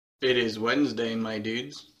It is Wednesday, my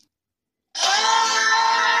dudes.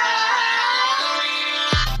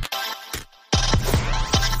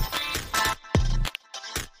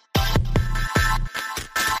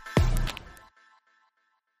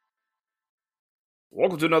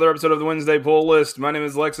 Welcome to another episode of the Wednesday Pull List. My name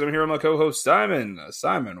is Lex, and I'm here with my co-host Simon.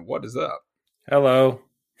 Simon, what is up? Hello.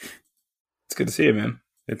 It's good to see you, man.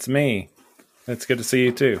 It's me. It's good to see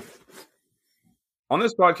you too. On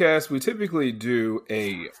this podcast, we typically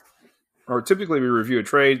we review a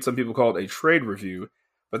trade. Some people call it a trade review.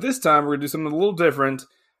 But this time, we're going to do something a little different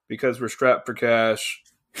because we're strapped for cash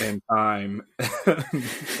and time.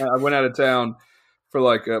 I went out of town for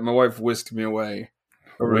my wife whisked me away.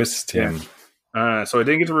 Whisked him. So I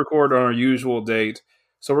didn't get to record on our usual date.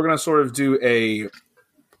 So we're going to sort of do a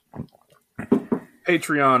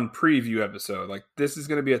Patreon preview episode. Like, this is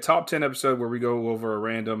going to be a top 10 episode where we go over a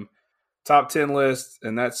random top 10 list,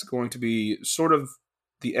 and that's going to be sort of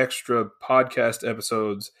the extra podcast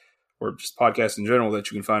episodes or just podcasts in general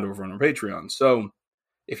that you can find over on our Patreon. So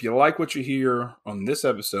if you like what you hear on this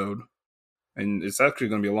episode, and it's actually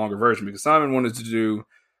going to be a longer version because Simon wanted to do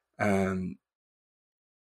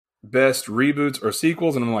best reboots or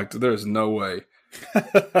sequels, and I'm like, there's no way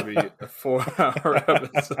it'll be a 4-hour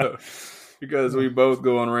episode because we both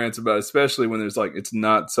go on rants about it, especially when it's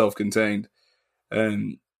not self-contained.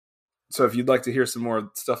 And so if you'd like to hear some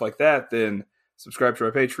more stuff like that, then subscribe to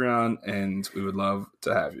our Patreon, and we would love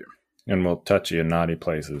to have you. And we'll touch you in naughty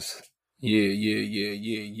places.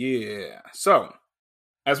 Yeah. So,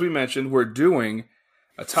 as we mentioned, we're doing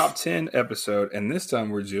a top 10 episode, and this time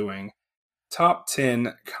we're doing top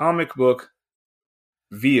 10 comic book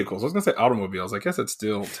vehicles. I was going to say automobiles. I guess that's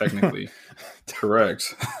still technically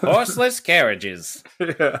correct. Horseless carriages.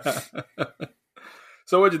 Yeah.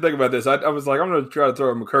 So what'd you think about this? I was like, I'm going to try to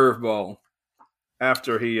throw him a curveball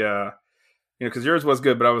after he, because yours was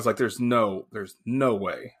good, but I was like, there's no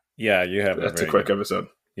way. Yeah, you have that's a quick episode.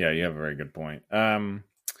 Yeah, you have a very good point.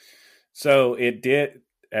 So it did,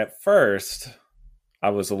 at first, I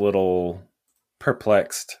was a little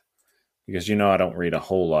perplexed because, I don't read a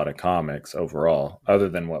whole lot of comics overall, other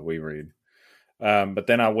than what we read. But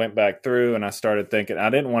then I went back through and I started thinking, I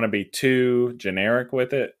didn't want to be too generic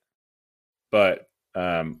with it, but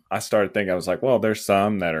I started thinking, I was like, well, there's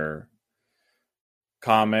some that are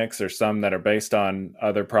comics or some that are based on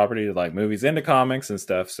other properties like movies into comics and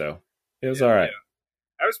stuff. So it was all right.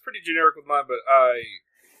 Yeah. I was pretty generic with mine, but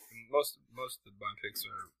most of my picks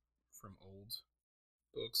are from old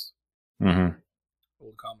books,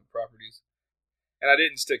 old comic properties, and I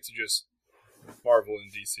didn't stick to just Marvel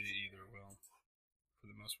and DC either. Well, for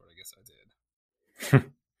the most part, I guess I did. But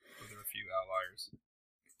there are a few outliers.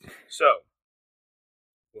 So,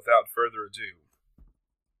 without further ado.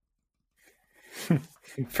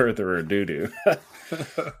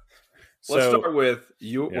 Let's start with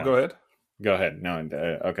you. Yeah. Well, go ahead. Go ahead. No,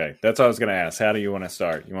 okay. That's what I was going to ask. How do you want to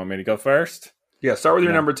start? You want me to go first? Yeah, start with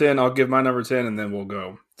your number 10. I'll give my number 10, and then we'll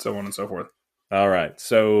go so on and so forth. All right.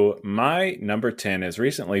 So my number 10 has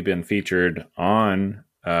recently been featured on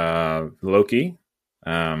Loki.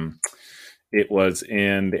 It was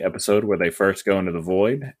in the episode where they first go into the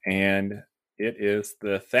void, and it is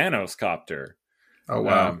the Thanos copter. Oh,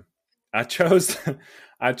 wow. I chose the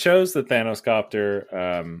Thanos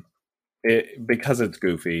copter because it's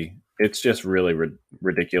goofy. It's just really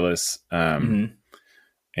ridiculous. And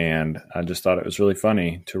I just thought it was really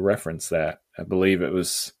funny to reference that. I believe it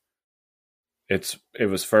was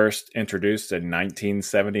first introduced in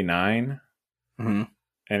 1979. And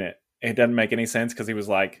it doesn't make any sense because he was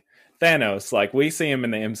like Thanos, like we see him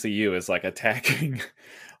in the MCU as like attacking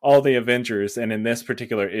all the Avengers, and in this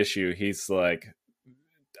particular issue he's like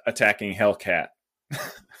attacking Hellcat.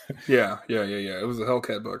 Yeah. It was a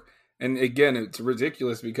Hellcat book. And again, it's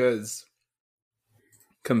ridiculous because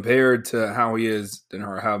compared to how he is and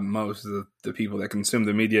how most of the people that consume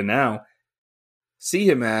the media now see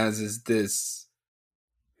him as is this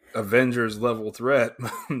Avengers level threat,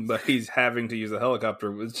 but he's having to use a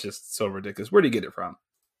helicopter. It's just so ridiculous. Where do you get it from?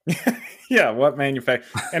 Yeah, what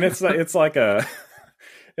manufacturer? And it's like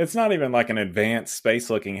it's not even like an advanced space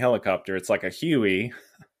looking helicopter. It's like a Huey.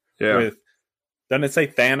 Yeah. Doesn't it say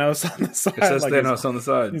Thanos on the side? It says like Thanos on the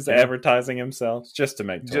side. He's advertising himself just to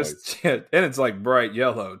make toys. And it's like bright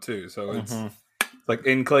yellow too. So it's like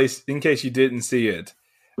in case you didn't see it,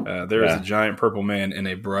 there is a giant purple man in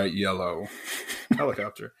a bright yellow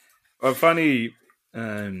helicopter. A funny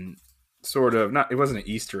sort of, it wasn't an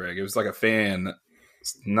Easter egg. It was like a fan,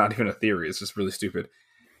 not even a theory. It's just really stupid.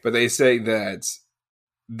 But they say that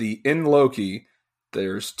in Loki,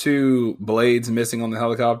 there's 2 blades missing on the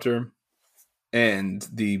helicopter. and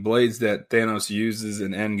the blades that Thanos uses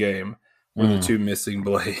in Endgame were the two missing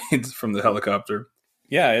blades from the helicopter.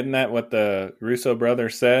 Yeah, isn't that what the Russo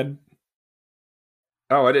brothers said?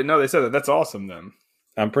 Oh, I didn't know they said that. That's awesome then.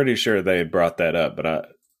 I'm pretty sure they brought that up, but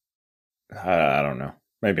I don't know.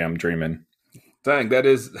 Maybe I'm dreaming. Dang, that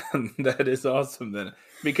is awesome then,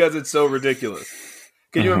 because it's so ridiculous.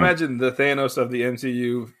 Can you imagine the Thanos of the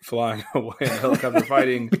MCU flying away in a helicopter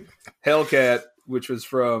fighting Hellcat, which was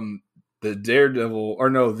from the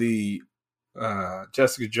the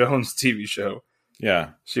Jessica Jones TV show? Yeah,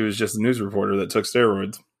 she was just a news reporter that took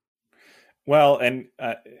steroids. Well,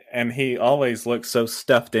 and he always looks so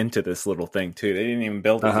stuffed into this little thing too. They didn't even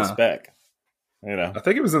build it to spec. You know, I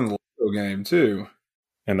think it was in the Lego game too.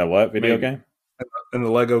 In the what video game? In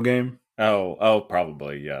the Lego game. Oh,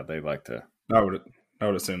 probably. Yeah, they like to. I would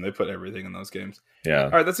assume they put everything in those games. Yeah. All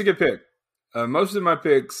right, that's a good pick. Most of my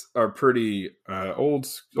picks are pretty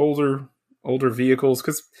older vehicles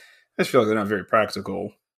because I just feel like they're not very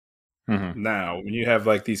practical. Now, when you have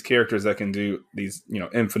like these characters that can do these,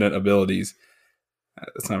 infinite abilities,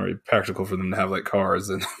 it's not very practical for them to have like cars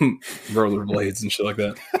and rollerblades and shit like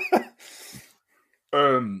that.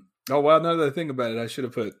 Oh wow! Now that I think about it, I should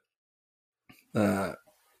have put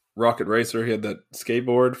Rocket Racer. He had that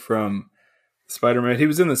skateboard from Spider-Man. He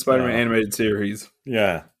was in the Spider-Man animated series.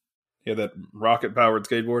 Yeah, he had that rocket-powered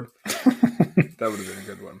skateboard. That would have been a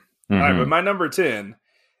good one. All right, but my number 10.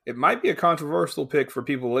 It might be a controversial pick for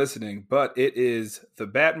people listening, but it is the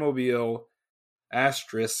Batmobile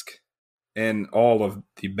asterisk in all of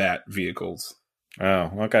the Bat vehicles.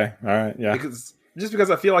 Oh, okay. All right. Yeah. Because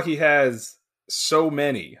I feel like he has so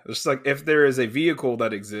many. It's just like if there is a vehicle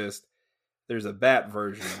that exists, there's a Bat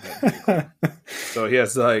version of that vehicle. So he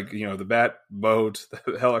has like, the Bat boat,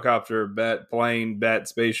 the helicopter, Bat plane, Bat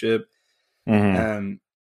spaceship. And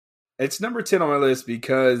it's number 10 on my list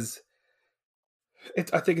because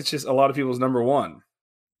I think it's just a lot of people's number 1.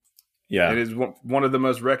 Yeah. It is one of the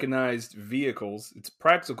most recognized vehicles. It's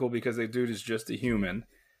practical because the dude is just a human.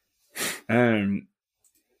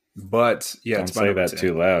 But yeah, don't say that 10.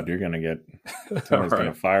 too loud. You're gonna get somebody's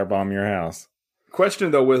gonna firebomb your house.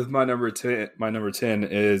 Question though, with my number 10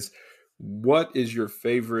 is, what is your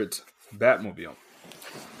favorite Batmobile?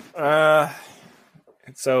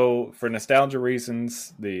 So for nostalgia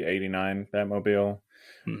reasons, the '89 Batmobile,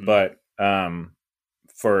 but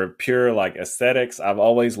for pure like aesthetics, I've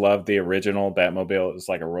always loved the original Batmobile. It was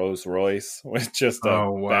like a Rolls Royce with just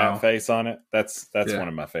a bat face on it. That's one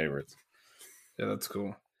of my favorites. Yeah, that's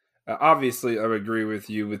cool. Obviously, I would agree with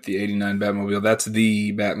you with the '89 Batmobile. That's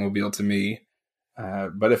the Batmobile to me.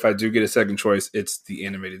 But if I do get a second choice, it's the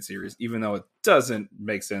animated series, even though it doesn't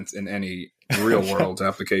make sense in any real world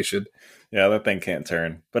application. Yeah, that thing can't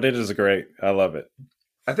turn, but it is great. I love it.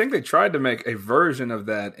 I think they tried to make a version of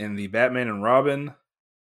that in the Batman and Robin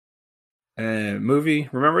movie.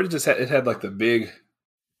 Remember, it had like the big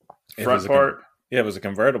front part. It was a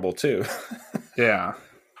convertible too. Yeah.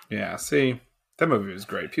 See, that movie was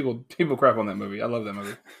great. People crap on that movie. I love that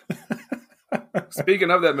movie. Speaking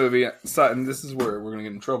of that movie, and this is where we're gonna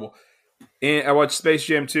get in trouble. And I watched Space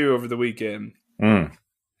Jam 2 over the weekend, and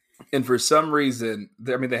for some reason,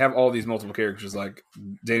 they have all these multiple characters like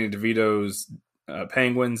Danny DeVito's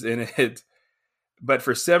Penguins in it, but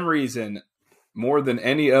for some reason, more than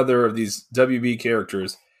any other of these WB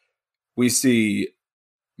characters, we see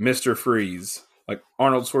Mr. Freeze, like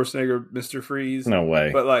Arnold Schwarzenegger, Mr. Freeze. No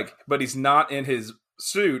way. But he's not in his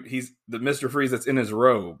suit. He's the Mr. Freeze that's in his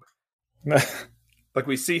robe. Like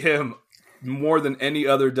we see him more than any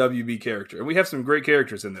other WB character, and we have some great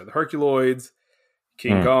characters in there: the Herculoids,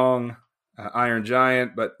 King Kong, Iron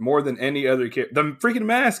Giant. But more than any other character, the freaking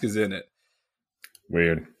mask is in it.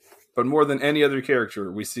 Weird. But more than any other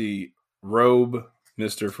character, we see Robe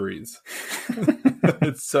Mr. Freeze.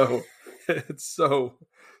 It's so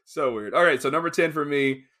weird. All right, so number 10 for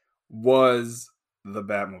me was the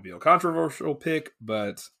Batmobile. Controversial pick,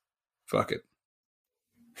 but fuck it.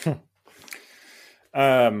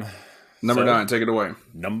 Number 9, take it away.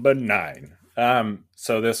 Number 9.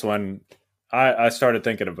 So this one, I started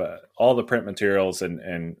thinking about all the print materials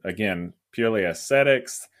and again, purely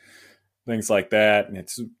aesthetics, things like that. And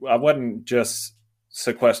I wasn't just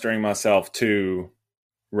sequestering myself to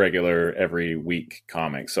regular every week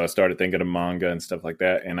comics. So I started thinking of manga and stuff like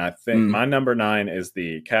that. And I think my number 9 is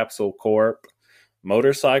the Capsule Corp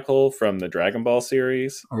motorcycle from the Dragon Ball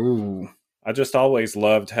series. Ooh. I just always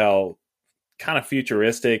loved how kind of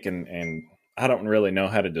futuristic and I don't really know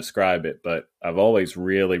how to describe it, but I've always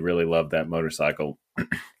really, really loved that motorcycle.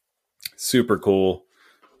 Super cool.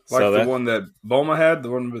 Like so the one that Bulma had,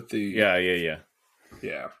 the one with the... Yeah.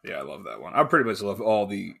 Yeah, I love that one. I pretty much love all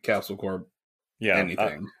the Capsule Corp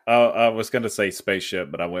anything. I was going to say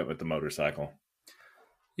spaceship, but I went with the motorcycle.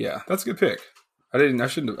 Yeah, that's a good pick. I didn't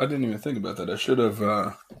even think about that. I should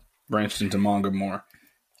have branched into manga more.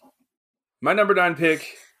 My number 9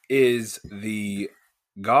 pick is the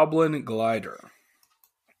Goblin Glider.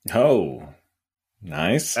 Oh,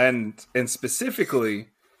 nice. And specifically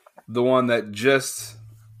the one that just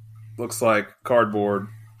looks like cardboard.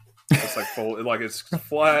 It's like full, like it's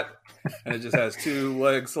flat, and it just has 2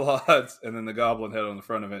 leg slots, and then the goblin head on the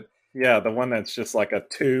front of it. Yeah, the one that's just like a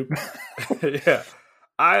tube. Yeah.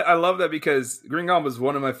 I love that because Green Goblin is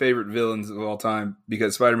one of my favorite villains of all time,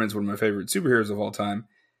 because Spider-Man's one of my favorite superheroes of all time.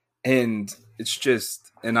 And it's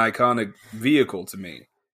just an iconic vehicle to me.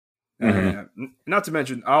 Mm-hmm. Not to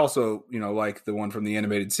mention, I also, like the one from the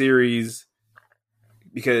animated series,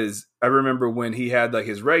 because I remember when he had like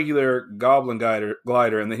his regular Goblin glider,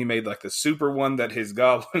 and then he made like the super one that his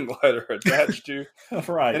Goblin glider attached to.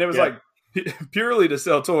 Right. And it was like purely to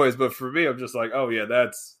sell toys, but for me, I'm just like, oh yeah,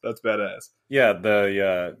 that's badass. Yeah,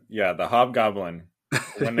 the Hobgoblin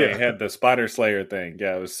when they had the Spider Slayer thing.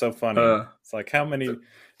 Yeah, it was so funny. It's like how many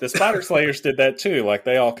the Spider Slayers did that too. Like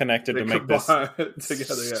they all connected to make this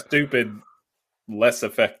together, stupid, less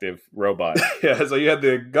effective robot. Yeah, so you had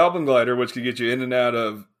the Goblin glider, which could get you in and out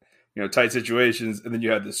of tight situations, and then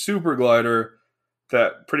you had the super glider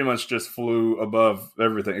that pretty much just flew above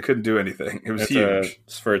everything. It couldn't do anything. It was huge.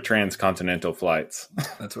 It's for transcontinental flights.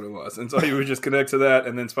 That's what it was. And so you would just connect to that,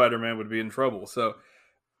 and then Spider-Man would be in trouble. So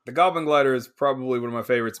the Goblin glider is probably one of my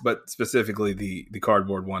favorites, but specifically the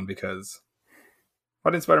cardboard one, because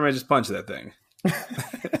why didn't Spider-Man just punch that thing?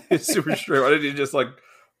 It's super straight. Why didn't he just like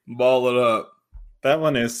ball it up? That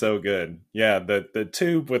one is so good. Yeah, the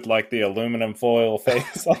tube with like the aluminum foil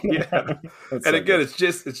face on it. Yeah. And so again, good.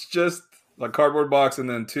 It's just like cardboard box and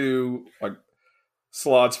then 2 like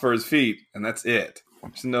slots for his feet, and that's it.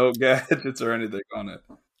 There's no gadgets or anything on it.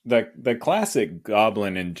 The classic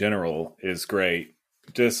Goblin in general is great,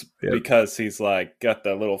 just because he's like got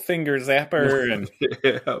the little finger zapper and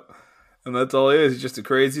and that's all he is. He's just a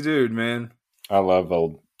crazy dude, man. I love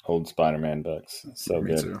old Spider-Man books. So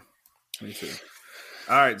Me good. Me too.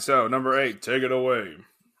 All right, so number 8, take it away.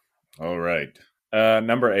 All right,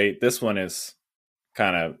 number 8. This one is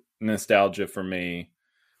kind of nostalgia for me,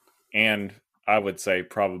 and I would say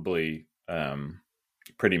probably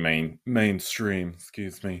pretty mainstream.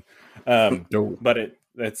 Excuse me, but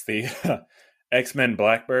it's the X-Men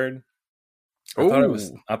Blackbird. I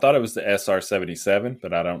thought it was the SR-77,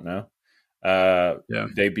 but I don't know.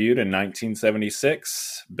 Debuted in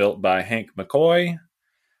 1976, built by Hank McCoy.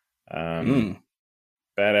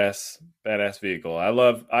 Badass vehicle.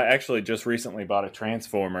 I actually just recently bought a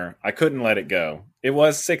Transformer. I couldn't let it go. It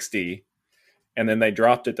was $60, and then they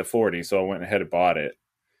dropped it to $40, so I went ahead and bought it.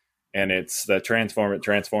 And it's the Transformer. It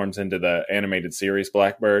transforms into the animated series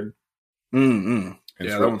Blackbird. Yeah,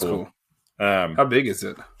 that one's cool. How big is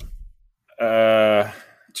it?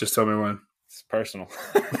 Just tell me when. It's personal.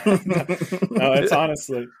 No, it's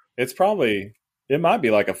honestly, it might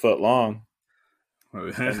be like a foot long.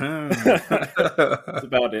 It's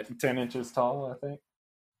about 10 inches tall, I think.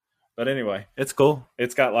 But anyway, it's cool.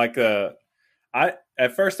 It's got like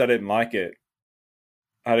at first I didn't like it.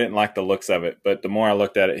 I didn't like the looks of it, but the more I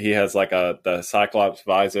looked at it, he has like the Cyclops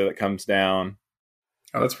visor that comes down.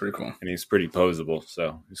 Oh, that's pretty cool. And he's pretty posable,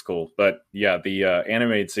 so he's cool. But yeah, the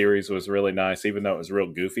animated series was really nice, even though it was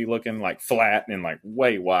real goofy looking, like flat and like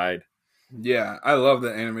way wide. Yeah, I love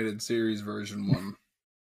the animated series version one.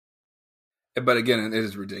 But again, it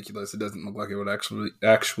is ridiculous. It doesn't look like it would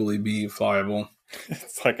actually be flyable.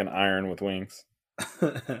 It's like an iron with wings.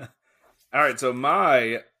 All right, so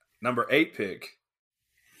my number 8 pick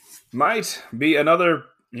might be another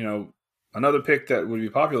pick that would be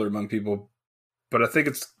popular among people, but I think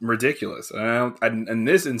it's ridiculous. In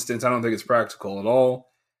this instance, I don't think it's practical at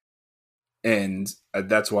all, and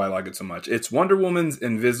that's why I like it so much. It's Wonder Woman's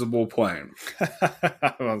invisible plane.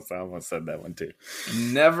 I almost said that one too.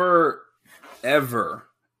 Never, ever,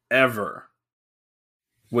 ever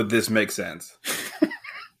would this make sense.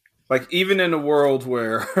 Like, even in a world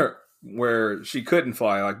where she couldn't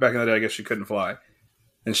fly, like back in the day, I guess she couldn't fly,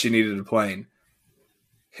 and she needed a plane.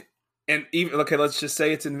 And even, okay, let's just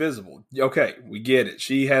say it's invisible. Okay, we get it.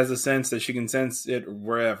 She has a sense that she can sense it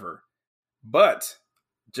wherever. But,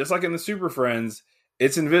 just like in the Super Friends,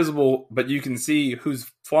 it's invisible, but you can see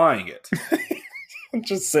who's flying it.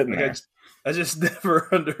 Just sitting there. I just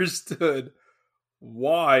never understood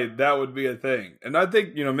why that would be a thing. And I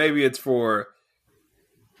think, maybe it's for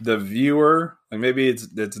the viewer. Like, maybe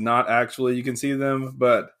it's not actually you can see them,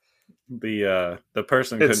 but the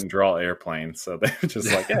person couldn't draw airplanes, so they were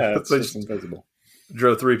just like, yeah, it's just invisible.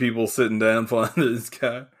 Drove 3 people sitting down flying to this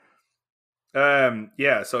guy.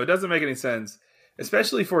 Yeah, so it doesn't make any sense,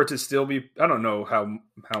 especially for it to still be. I don't know how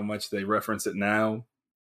much they reference it now.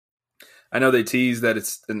 I know they tease that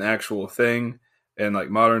it's an actual thing in like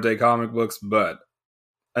modern day comic books, but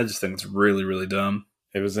I just think it's really, really dumb.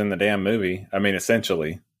 It was in the damn movie. I mean,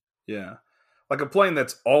 essentially. Yeah, like a plane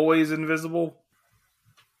that's always invisible.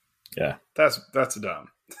 Yeah, that's dumb.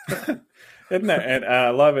 Isn't that? And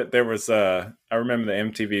I love it. There was I remember the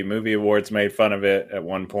MTV Movie Awards made fun of it at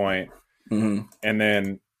one point. Mm-hmm. And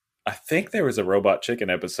then I think there was a Robot Chicken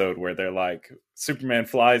episode where they're like, Superman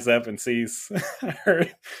flies up and sees her.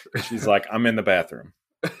 She's like, I'm in the bathroom.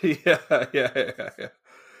 Yeah.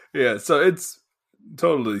 So it's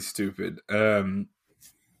totally stupid.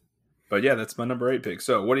 But yeah, that's my number 8 pick.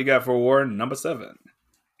 So what do you got for Warren? Number 7.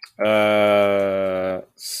 For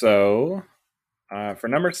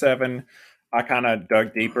number 7, I kind of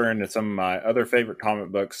dug deeper into some of my other favorite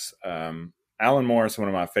comic books. Alan Moore is one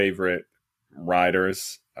of my favorite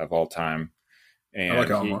writers of all time. And I like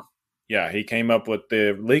Alan Moore. Yeah, he came up with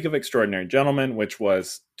the League of Extraordinary Gentlemen, which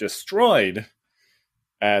was destroyed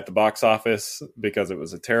at the box office because it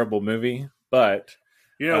was a terrible movie. But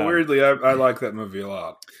weirdly, I like that movie a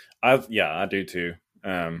lot. I do too.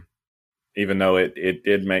 Even though it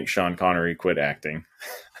did make Sean Connery quit acting.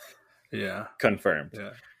 Yeah, confirmed.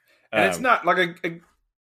 Yeah, and it's not like I'm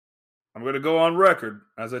going to go on record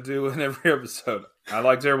as I do in every episode. I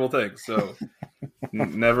like terrible things, so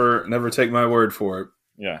never take my word for it.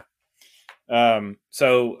 Yeah.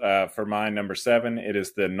 So for my number 7, it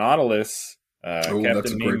is the Nautilus,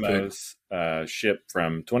 Captain Nemo's ship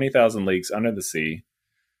from 20,000 Leagues Under the Sea.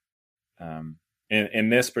 In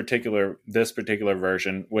this particular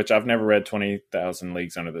version, which I've never read 20,000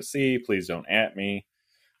 Leagues Under the Sea. Please don't at me.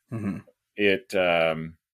 Mm-hmm.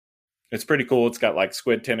 It's pretty cool. It's got like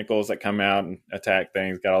squid tentacles that come out and attack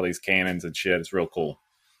things. Got all these cannons and shit. It's real cool.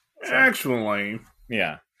 So, actually,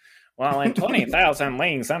 yeah. Well, in 20,000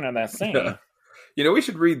 Leagues Under the Sea. Yeah. We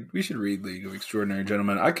should read League of Extraordinary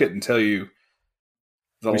Gentlemen. I couldn't tell you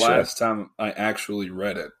the last time I actually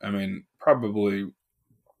read it. I mean, probably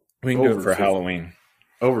we can do it for Halloween.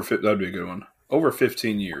 That'd be a good one. Over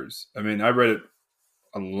 15 years. I mean, I read it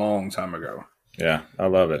a long time ago. Yeah, I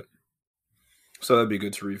love it. So that'd be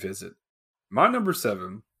good to revisit. My number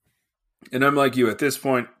 7, and I'm like you, at this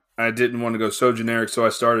point, I didn't want to go so generic, so I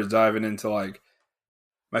started diving into like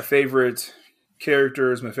my favorite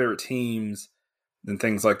characters, my favorite teams, and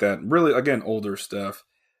things like that. Really, again, older stuff.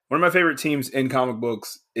 One of my favorite teams in comic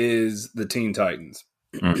books is the Teen Titans.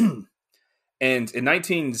 And in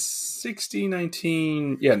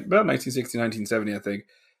 1970, I think,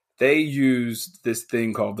 they used this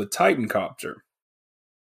thing called the Titan Copter.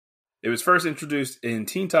 It was first introduced in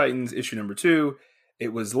Teen Titans issue number 2.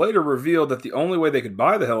 It was later revealed that the only way they could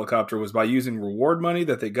buy the helicopter was by using reward money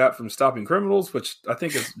that they got from stopping criminals, which I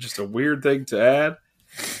think is just a weird thing to add.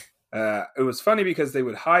 It was funny because they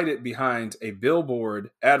would hide it behind a billboard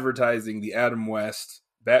advertising the Adam West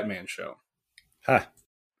Batman show. Huh.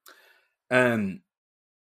 And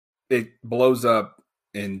it blows up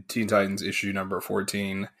in Teen Titans issue number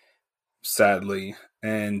 14, sadly.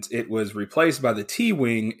 And it was replaced by the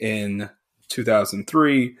T-Wing in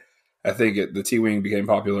 2003. I think the T-Wing became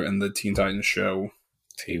popular in the Teen Titans show.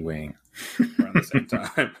 T-Wing. Around the same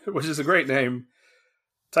time, which is a great name.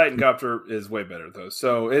 Titan Copter is way better, though.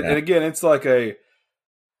 So, and again, it's like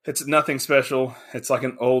it's nothing special. It's like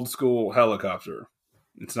an old school helicopter.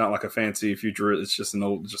 It's not like a fancy future. It's just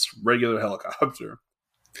just regular helicopter.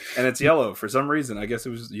 And it's yellow for some reason. I guess it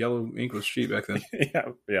was yellow ink was cheap back then.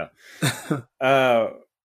 Yeah.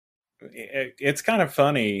 It's kind of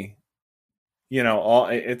funny,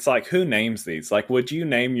 it's like, who names these? Like, would you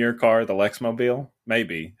name your car the Lexmobile?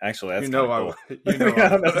 Maybe. Actually, that's cool.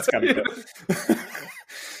 That's kind of good.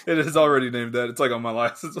 It is already named that. It's like on my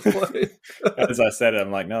license plate. As I said it,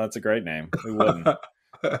 I'm like, no, that's a great name. Who wouldn't?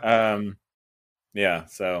 Yeah,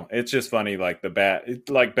 so it's just funny, like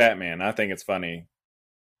like Batman. I think it's funny.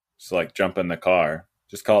 Just like jump in the car.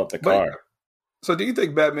 Just call it the car. So do you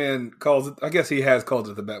think Batman calls it? I guess he has called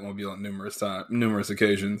it the Batmobile on numerous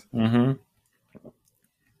occasions. Mm-hmm.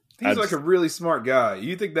 He's like a really smart guy.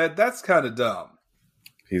 You think that's kind of dumb?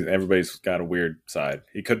 Everybody's got a weird side.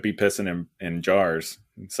 He could be pissing in jars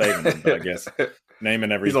and saving them, but I guess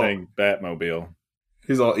naming everything Batmobile.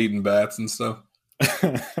 He's all eating bats and stuff.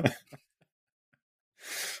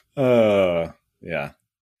 Yeah.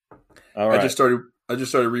 All right. I just started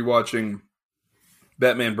rewatching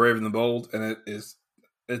Batman Brave and the Bold, and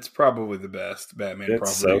it's probably the best Batman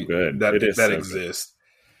property so good. that so exists.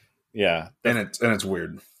 Good. Yeah. And it's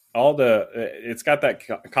weird. It's got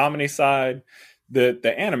that comedy side.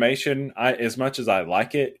 the animation, as much as I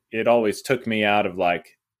like it, it always took me out of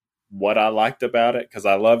like what I liked about it, because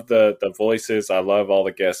I love the voices, I love all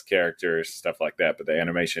the guest characters, stuff like that, but the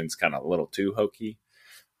animation's kind of a little too hokey.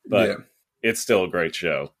 But it's still a great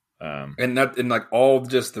show. And like all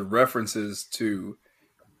just the references to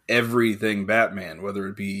everything Batman, whether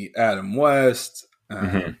it be Adam West,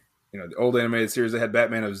 the old animated series, they had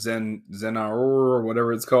Batman of Zen-Aror or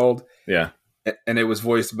whatever it's called. Yeah. And it was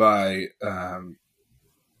voiced by, wow,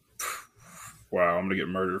 I'm going to get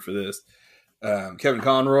murdered for this. Kevin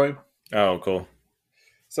Conroy. Oh, cool.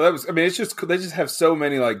 So that was, I mean, it's just, they just have so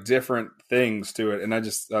many like different things to it. And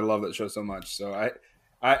I love that show so much. So I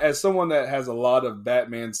as someone that has a lot of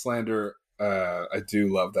Batman slander, I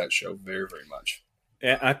do love that show very, very much.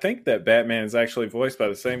 And I think that Batman is actually voiced by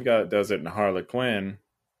the same guy that does it in Harley Quinn.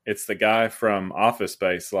 It's the guy from Office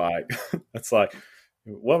Space. Like, it's like,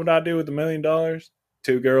 what would I do with $1 million?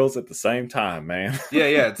 2 girls at the same time, man.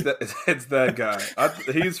 Yeah, it's that guy.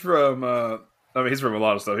 He's from, he's from a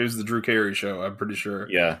lot of stuff. He was the Drew Carey Show, I'm pretty sure.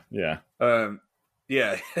 Yeah. Yeah. I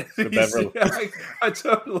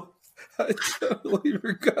totally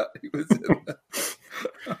forgot he was in that.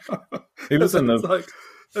 He was in the...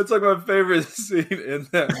 That's like my favorite scene in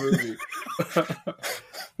that movie.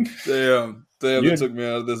 Damn, it took me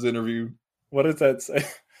out of this interview. What does that say?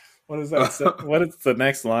 What does that say? What is the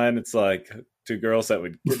next line? It's like 2 girls that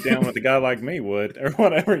would get down with a guy like me would, or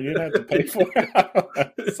whatever. You'd have to pay for it.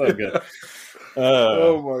 It's so good.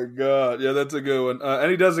 Oh my god, yeah, that's a good one. And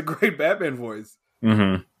he does a great Batman voice,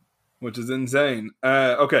 which is insane.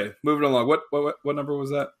 Okay, moving along. What number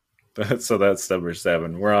was that? So that's number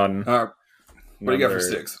 7. We're on. What do you got for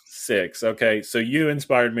 6? 6. Okay, so you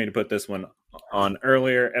inspired me to put this one on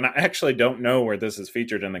earlier, and I actually don't know where this is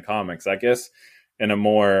featured in the comics. I guess in a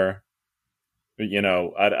more,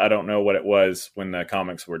 I don't know what it was when the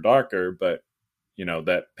comics were darker, but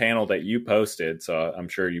that panel that you posted, so I'm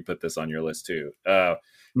sure you put this on your list too.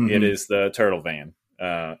 It is the Turtle Van.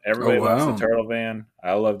 Everybody loves the Turtle Van.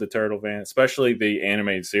 I love the Turtle Van, especially the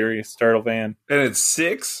animated series Turtle Van. And it's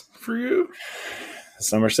 6 for you?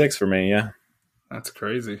 It's number 6 for me, yeah. That's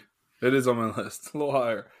crazy. It is on my list. A little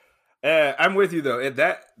higher. I'm with you, though.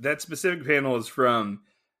 That specific panel is from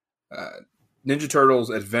Ninja Turtles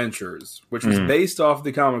Adventures, which was based off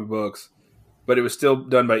the comic books, but it was still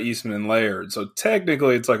done by Eastman and Laird. So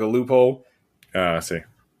technically, it's like a loophole. I see.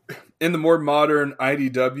 In the more modern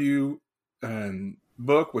IDW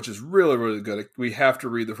book, which is really, really good, we have to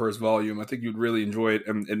read the first volume. I think you'd really enjoy it,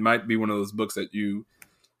 and it might be one of those books that you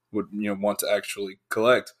would want to actually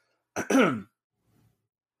collect.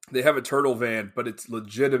 They have a turtle van, but it's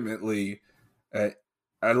legitimately. I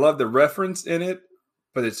love the reference in it,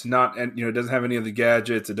 but it's not. And it doesn't have any of the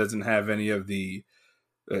gadgets. It doesn't have any of the.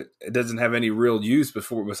 It doesn't have any real use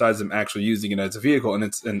besides them actually using it as a vehicle, and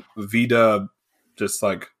it's an V-dub, just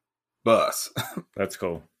like bus. That's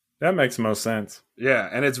cool. That makes most sense. Yeah,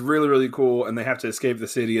 and it's really, really cool. And they have to escape the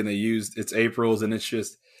city, and they use it's April's, and it's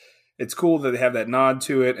cool that they have that nod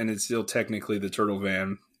to it, and it's still technically the turtle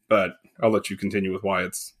van. But I'll let you continue with why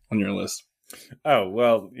it's on your list. Oh,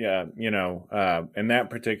 well, yeah, in that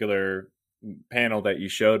particular panel that you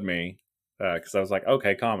showed me, because I was like,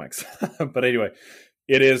 okay, comics. But anyway,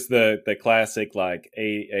 it is the classic, like,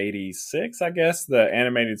 86, I guess, the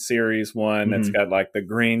animated series one that's got, like, the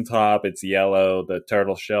green top, it's yellow, the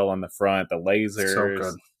turtle shell on the front, the lasers. So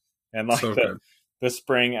good. And, like, the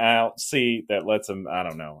spring out seat that lets them, I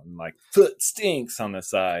don't know, and like foot stinks on the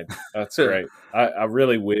side. That's great. I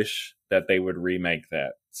really wish that they would remake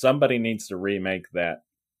that. Somebody needs to remake that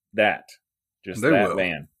van.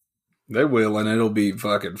 They will, and it'll be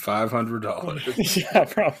fucking $500. Yeah,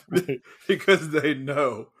 probably. Because they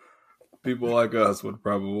know people like us would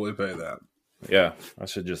probably pay that. Yeah, I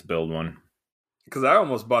should just build one. Because I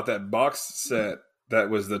almost bought that box set. That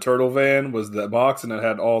was the turtle van, was that box, and it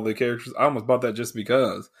had all the characters. I almost bought that just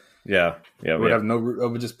because. Yeah. I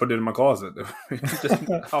would just put it in my closet. Just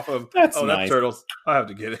off of, that's nice. That's turtles. I have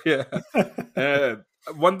to get it. Yeah.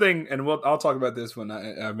 One thing, and I'll talk about this when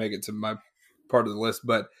I make it to my part of the list,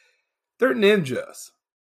 but they're ninjas.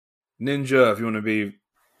 Ninja, if you want to be,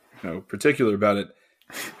 particular about it.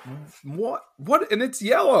 What? And it's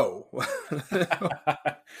yellow.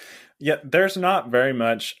 Yeah, there's not very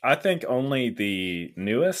much. I think only the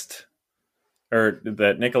newest, or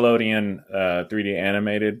that Nickelodeon 3D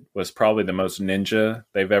animated, was probably the most ninja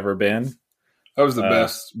they've ever been. That was the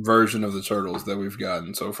best version of the Turtles that we've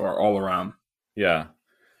gotten so far, all around. Yeah.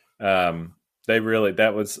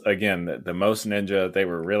 That was, again, the most ninja. They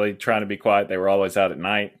were really trying to be quiet. They were always out at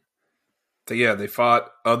night. Yeah, they fought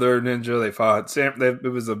other ninja. They fought Sam. It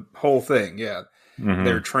was a whole thing, yeah. Mm-hmm.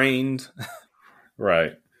 They were trained.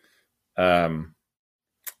 Right.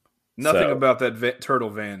 Nothing about that turtle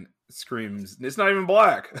van screams. It's not even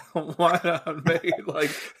black. Why not make it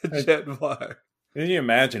like a jet black? Can you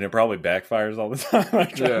imagine? It probably backfires all the time.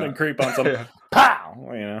 Like trying to creep on something. Yeah.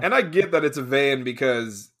 Pow! You know. And I get that it's a van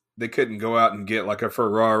because they couldn't go out and get like a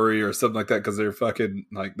Ferrari or something like that because they're fucking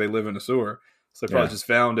like they live in a sewer. So they probably just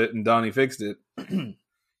found it and Donnie fixed it.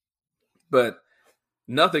 But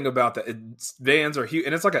nothing about that. Vans are huge,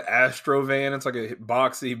 and it's like an Astro van. It's like a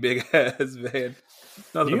boxy, big ass van.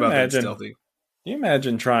 Nothing about that stealthy. Can you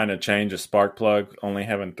imagine trying to change a spark plug only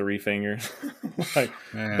having 3 fingers? Like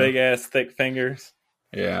big ass thick fingers.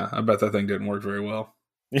 Yeah, I bet that thing didn't work very well.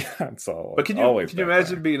 Yeah, it's all. But can you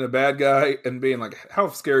imagine being a bad guy and being like, how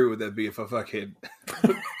scary would that be if a fucking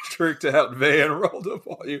tricked out van rolled up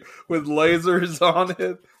on you with lasers on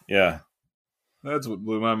it? Yeah, that's what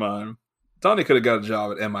blew my mind. Donnie could have got a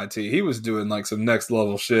job at MIT. He was doing like some next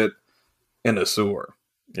level shit in a sewer.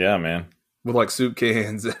 Yeah, man. With like soup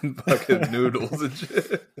cans and fucking noodles and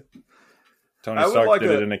shit. Tony Stark did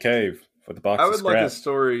it in a cave with a box of scrap. Like a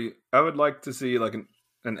story. I would like to see like an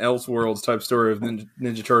Elseworlds type story of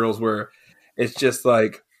Ninja Turtles where it's just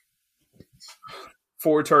like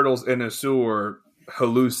 4 turtles in a sewer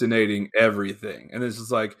hallucinating everything. And it's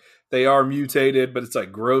just like they are mutated, but it's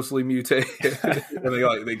like grossly mutated.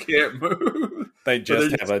 And they can't move. They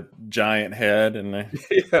just have a giant head and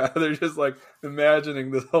they're just like imagining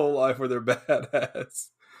this whole life where they're badass.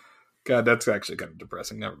 God, that's actually kind of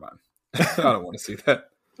depressing. Never mind. I don't want to see that.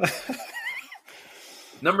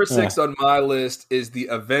 Number 6 on my list is the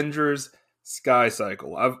Avengers Sky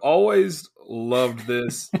Cycle. I've always loved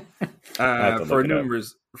this for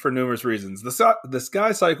numerous reasons. The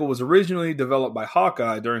Sky Cycle was originally developed by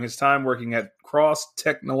Hawkeye during his time working at Cross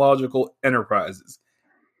Technological Enterprises.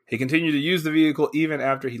 He continued to use the vehicle even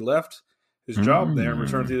after he left his job there and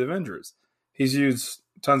returned to the Avengers. He's used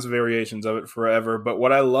tons of variations of it forever, but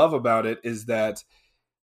what I love about it is that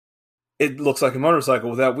it looks like a motorcycle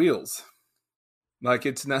without wheels. Like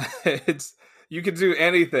you can do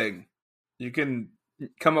anything. You can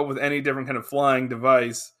come up with any different kind of flying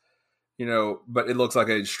device, but it looks like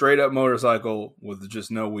a straight up motorcycle with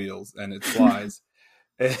just no wheels and it flies.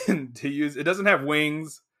 And it doesn't have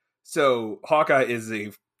wings. So Hawkeye is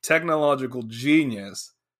a technological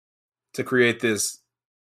genius to create this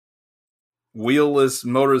wheelless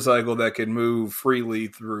motorcycle that can move freely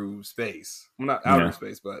through space. Well, not outer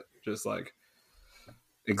space, but just like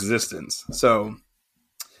existence. So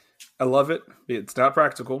I love it. It's not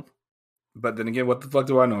practical, but then again, what the fuck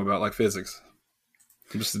do I know about like physics?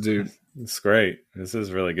 I'm just a dude. It's great. This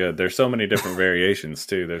is really good. There's so many different variations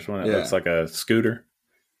too. There's one that looks like a scooter.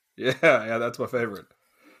 Yeah, that's my favorite.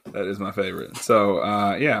 That is my favorite. So,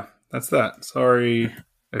 that's that. Sorry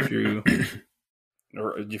if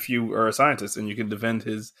you are a scientist and you can defend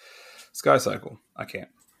his Sky Cycle. I can't.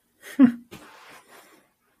 All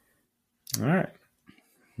right.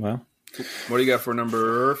 Well, what do you got for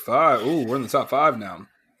number 5? Ooh, we're in the top 5 now.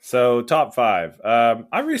 So, top 5.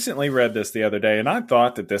 I recently read this the other day, and I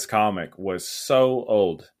thought that this comic was so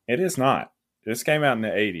old. It is not. This came out in the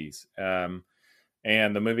 80s.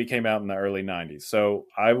 And the movie came out in the early 90s. So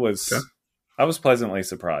I was pleasantly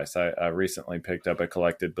surprised. I recently picked up a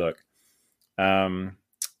collected book. But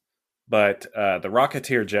the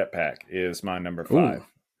Rocketeer Jetpack is my number 5.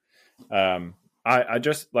 I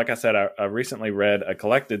just, like I said, I recently read a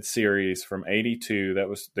collected series from 82 that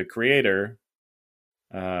was the creator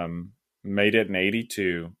made it in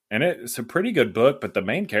 82. And it's a pretty good book, but the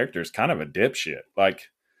main character is kind of a dipshit. Like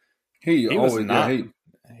he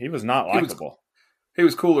was not likable. He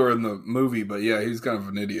was cooler in the movie, but yeah, he's kind of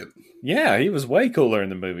an idiot. Yeah, he was way cooler in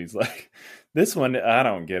the movies. Like this one, I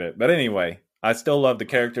don't get it. But anyway, I still love the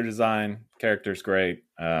character design. Character's great.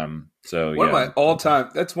 That's one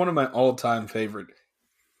of my all-time favorite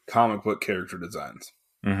comic book character designs.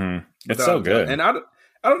 Mm-hmm. It's so good. And I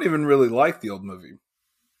don't even really like the old movie.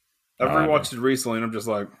 I've rewatched it recently, and I'm just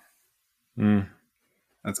like,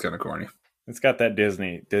 that's kind of corny. It's got that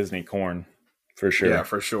Disney corn for sure. Yeah,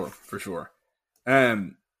 for sure.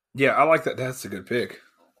 I like that. That's a good pick.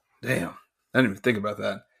 Damn, I didn't even think about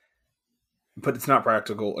that. But it's not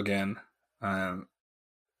practical again.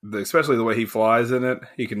 Especially the way he flies in it.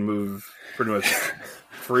 He can move pretty much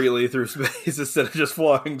freely through space instead of just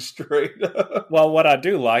flying straight up. Well, what I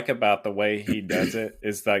do like about the way he does it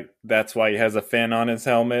is like that's why he has a fin on his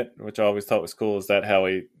helmet, which I always thought was cool. Is that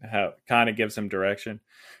how kind of gives him direction?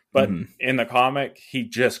 But in the comic, he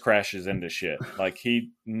just crashes into shit. Like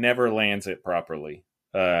he never lands it properly.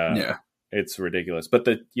 It's ridiculous. But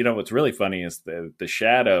what's really funny is the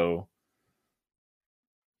Shadow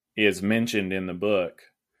is mentioned in the book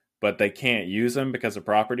but they can't use them because of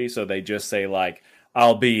property. So they just say like,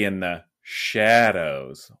 "I'll be in the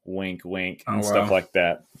shadows," wink, wink, and stuff like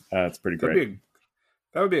that. It's pretty great.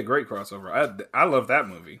 That would be a great crossover. I love that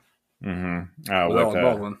movie. Mm-hmm.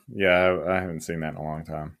 Baldwin. Yeah, I haven't seen that in a long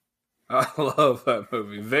time. I love that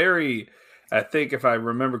movie. I think if I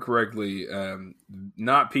remember correctly,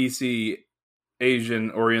 not PC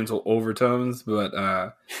Asian Oriental overtones, but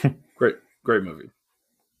great movie.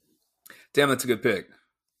 Damn, that's a good pick.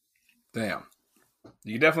 Damn.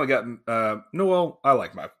 You definitely got I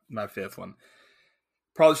like my fifth one.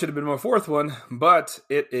 Probably should have been my fourth one, but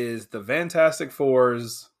it is the Fantastic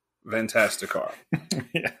Four's Fantasticar.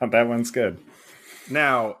 Yeah, that one's good.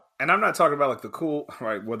 Now, and I'm not talking about like the cool,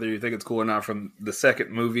 right, whether you think it's cool or not, from the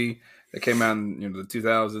second movie that came out in the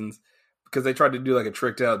 2000s, because they tried to do like a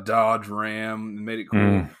tricked out Dodge Ram and made it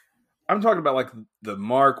cool. I'm talking about like the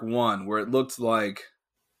Mark I, where it looked like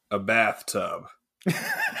a bathtub.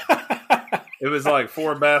 It was like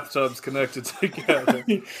 4 bathtubs connected together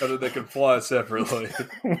so that they could fly separately.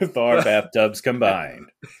 With our bathtubs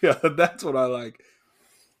combined. Yeah, that's what I like.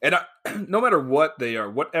 And no matter what they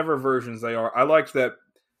are, whatever versions they are, I like that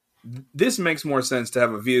this makes more sense to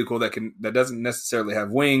have a vehicle that doesn't necessarily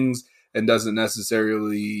have wings and doesn't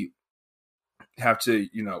necessarily have to,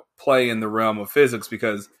 play in the realm of physics,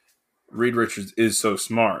 because Reed Richards is so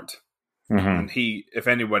smart. Mm-hmm. And he, if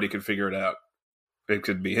anybody could figure it out, it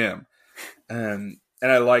could be him. And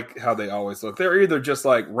I like how they always look. They're either just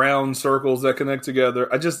like round circles that connect together.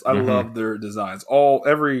 I love their designs.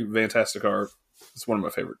 Every Fantasticar is one of my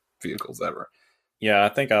favorite vehicles ever. Yeah, I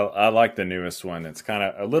think I like the newest one. It's kind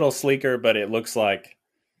of a little sleeker, but it looks like,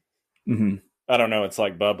 I don't know, it's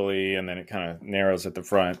like bubbly, and then it kind of narrows at the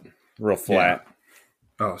front, real flat.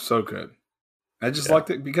 Yeah. Oh, so good. I just liked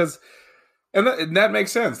it because, and that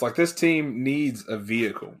makes sense. Like, this team needs a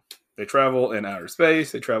vehicle. They travel in outer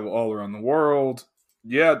space. They travel all around the world.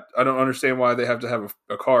 Yeah, I don't understand why they have to have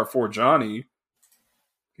a car for Johnny,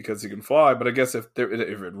 because he can fly. But I guess if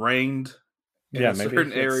it rained in a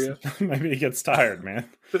certain area, maybe he gets tired, man.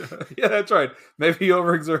 Yeah, that's right. Maybe he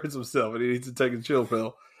overexerts himself and he needs to take a chill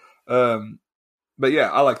pill. But yeah,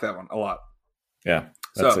 I like that one a lot. Yeah,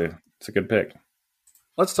 it's a good pick.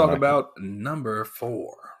 Let's talk about number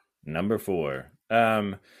 4. Number 4.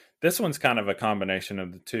 This one's kind of a combination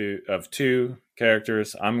of two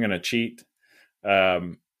characters. I'm going to cheat.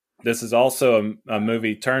 This is also a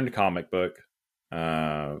movie turned comic book.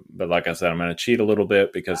 But like I said, I'm going to cheat a little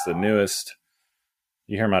bit because the newest...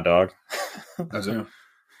 You hear my dog? I do.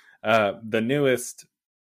 The newest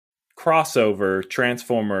crossover,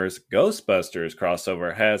 Transformers Ghostbusters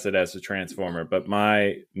crossover, has it as a Transformer, but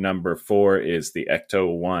my number 4 is the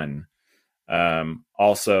Ecto-1.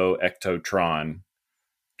 Also Ectotron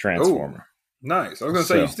Transformer. Ooh, nice. I was going to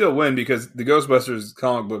say you still win because the Ghostbusters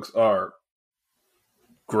comic books are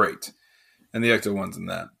great. And the Ecto-1's in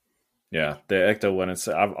that. Yeah, the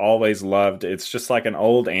Ecto-1 I've always loved. It's just like an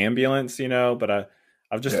old ambulance, but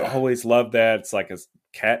I've just always loved that. It's like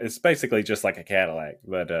it's basically just like a Cadillac.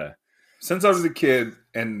 But since I was a kid,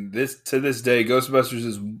 and to this day, Ghostbusters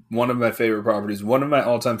is one of my favorite properties, one of my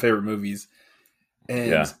all-time favorite movies.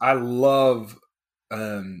 And I love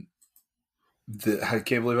I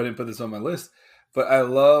can't believe I didn't put this on my list, but I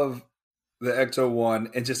love the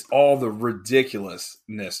Ecto-1 and just all the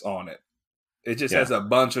ridiculousness on it. It just has a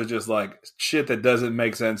bunch of just like shit that doesn't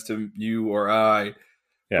make sense to you or I.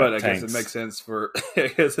 Yeah, but I guess it makes sense for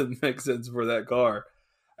that car.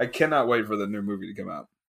 I cannot wait for the new movie to come out.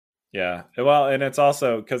 Yeah. Well, and it's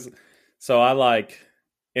also I like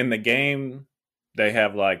in the game they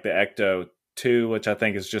have like the Ecto-2, which I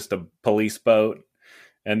think is just a police boat.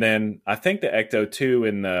 And then I think the Ecto-2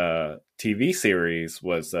 in the TV series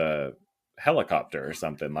was a helicopter or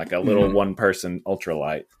something, like a little one-person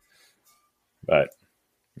ultralight. But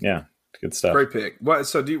yeah, good stuff. Great pick.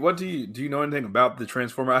 So do you know anything about the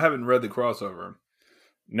Transformer? I haven't read the crossover.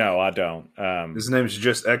 No, I don't. His name's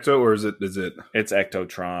just Ecto, or is it? It's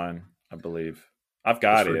Ectotron, I believe. I've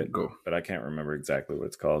got it, but I can't remember exactly what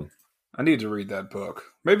it's called. I need to read that book.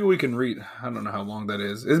 Maybe we can read. I don't know how long that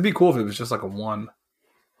is. It'd be cool if it was just like a one.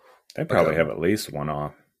 They probably have at least one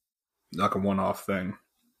off. Like a one-off thing.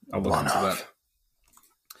 I'll look into that.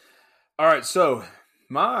 All right, so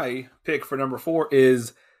my pick for number 4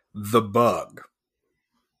 is The Bug.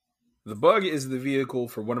 The Bug is the vehicle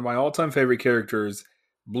for one of my all-time favorite characters,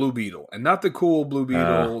 Blue Beetle. And not the cool Blue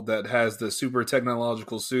Beetle that has the super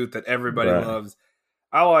technological suit that everybody loves.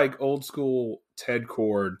 I like old school Ted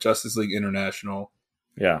Kord, Justice League International.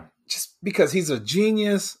 Yeah. Just because he's a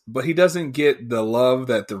genius, but he doesn't get the love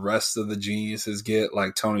that the rest of the geniuses get,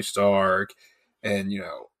 like Tony Stark and,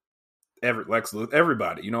 Lex Luthor,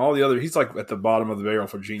 everybody. All the other. He's like at the bottom of the barrel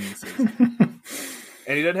for geniuses, and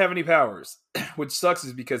he doesn't have any powers, which sucks.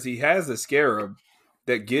 Is because he has the Scarab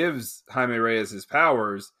that gives Jaime Reyes his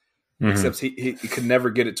powers, except he could never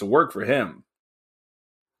get it to work for him.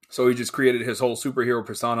 So he just created his whole superhero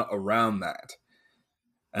persona around that.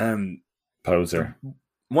 Poser.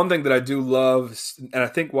 One thing that I do love, and I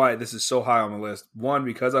think why this is so high on the list, one,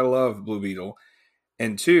 because I love Blue Beetle,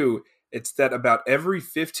 and two, it's that about every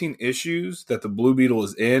 15 issues that the Blue Beetle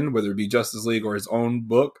is in, whether it be Justice League or his own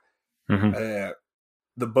book, the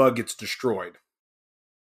Bug gets destroyed.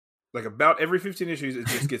 Like about every 15 issues, it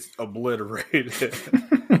just gets obliterated.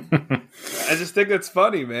 I just think that's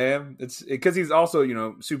funny, man. It's because he's also,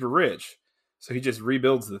 super rich, so he just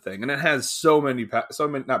rebuilds the thing, and it has so many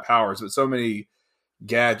not powers, but so many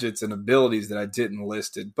gadgets and abilities that I didn't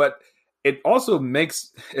list it. But it also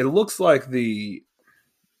makes it looks like the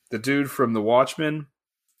dude from The Watchmen,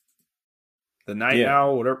 the Night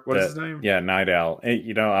Owl, whatever. What is his name? Yeah, Night Owl.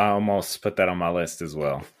 I almost put that on my list as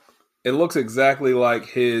well. It looks exactly like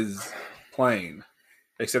his plane,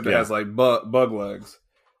 except it has like bug legs.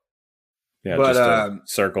 Yeah, but, just a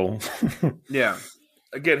circle. Yeah.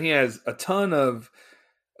 Again, he has a ton of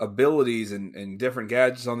abilities and different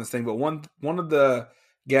gadgets on this thing, but one of the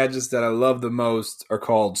gadgets that I love the most are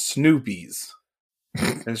called Snoopies.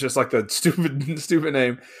 And it's just like the stupid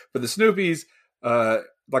name. But the Snoopies,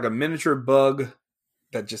 like a miniature bug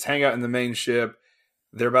that just hang out in the main ship.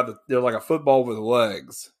 They're like a football with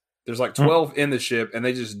legs. There's like 12 in the ship, and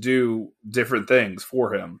they just do different things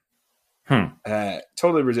for him.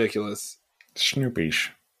 Totally ridiculous. Snoopies.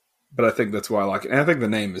 But I think that's why I like it. And I think the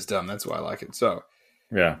name is dumb. That's why I like it. So,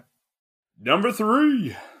 yeah. Number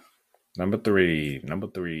three.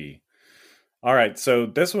 All right. So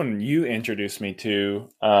this one you introduced me to.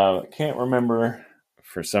 Can't remember.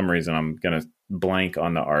 For some reason, I'm going to blank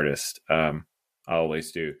on the artist. I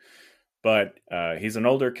always do. But he's an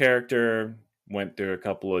older character. Went through a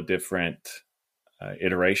couple of different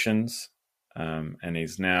iterations. And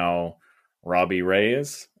he's now Robbie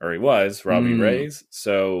Reyes. Or he was Robbie Reyes.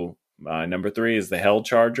 So number 3 is the Hell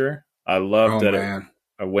Charger. I love that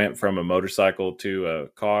I went from a motorcycle to a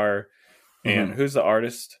car. And who's the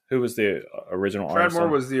artist? Who was the original artist? Tradd Moore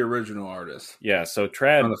was the original artist. Yeah, so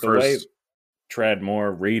Tradd, way Tradd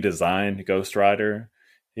Moore redesigned Ghost Rider,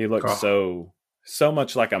 he looked so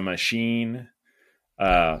much like a machine.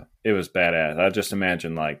 It was badass. I just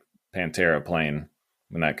imagine like Pantera playing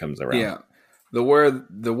when that comes around. Yeah, the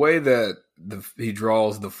way that he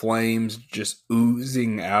draws the flames just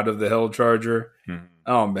oozing out of the Hell Charger.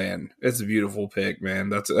 Oh man, it's a beautiful pick, man.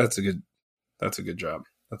 That's a good job.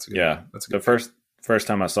 That's a good. First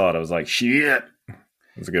time I saw it, I was like, shit. It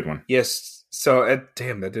was a good one. Yes. So,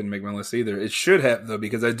 damn, that didn't make my list either. It should have though,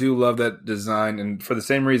 because I do love that design, and for the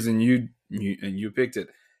same reason you picked it.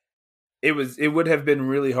 It would have been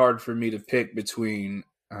really hard for me to pick between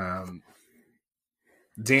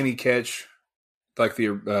Danny Ketch, like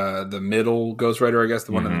the middle Ghost Rider, I guess,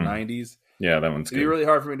 the one in the 90s. Yeah, that one's good. It'd be really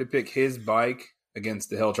hard for me to pick his bike against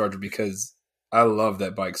the Hell Charger because I love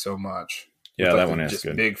that bike so much. Yeah, that one is just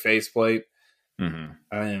good. Big faceplate. And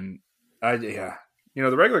the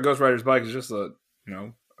regular Ghost Rider's bike is just a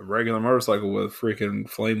regular motorcycle with freaking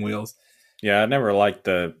flame wheels. Yeah, I never liked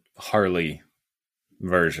the Harley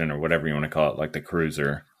version or whatever you want to call it, like the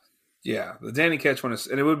Cruiser. Yeah, the Danny Ketch one is,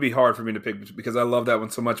 and it would be hard for me to pick because I love that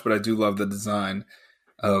one so much, but I do love the design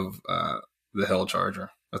of the Hell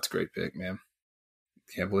Charger. That's a great pick, man.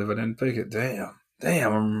 Can't believe I didn't pick it. Damn,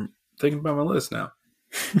 I'm thinking about my list now.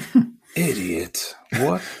 Idiot.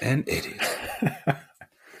 What an idiot.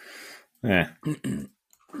 Yeah.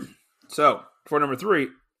 So, for number 3,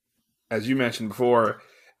 as you mentioned before,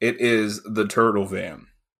 it is the Turtle Van.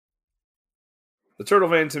 The Turtle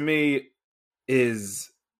Van to me it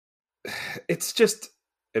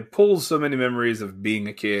pulls so many memories of being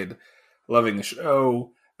a kid, loving the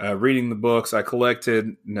show, reading the books. I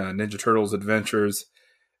collected Ninja Turtles Adventures,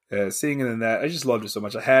 seeing it in that. I just loved it so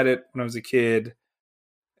much. I had it when I was a kid.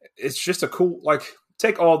 It's just a cool,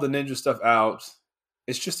 take all the ninja stuff out.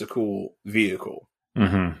 It's just a cool vehicle.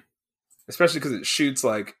 Especially because it shoots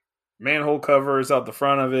manhole covers out the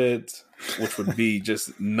front of it, which would be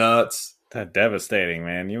just nuts. That's devastating,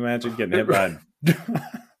 man. You imagine getting hit by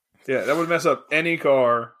Yeah, that would mess up any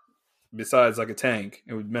car besides a tank.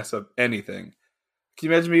 It would mess up anything. Can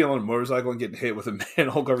you imagine being on a motorcycle and getting hit with a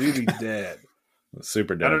manhole cover? You'd be dead.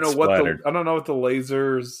 Super dead. I don't know what the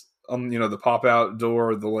lasers on the pop out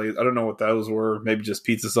door, I don't know what those were. Maybe just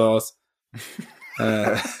pizza sauce.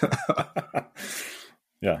 Yeah.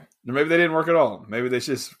 Or maybe they didn't work at all. Maybe they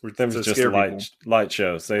just were just light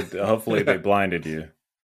shows. Hopefully they blinded you.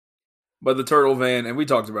 But the turtle van, and we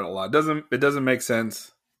talked about it a lot. It doesn't make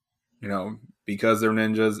sense, because they're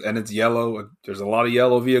ninjas and it's yellow. There's a lot of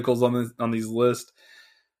yellow vehicles on these lists.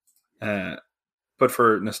 But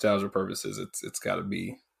for nostalgia purposes, it's got to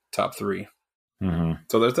be top 3. Mm-hmm.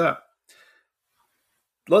 So there's that.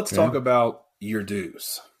 Let's talk about your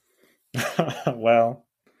dues. Well,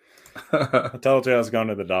 I told you I was going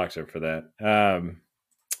to the doctor for that.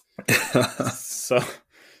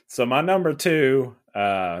 So my number 2,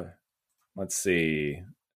 let's see.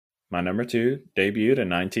 My number 2 debuted in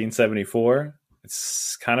 1974.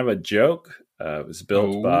 It's kind of a joke. It was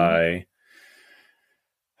built by,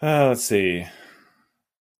 let's see.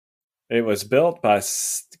 It was built by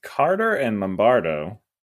Carter and Lombardo.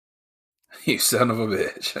 You son of a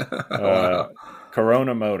bitch.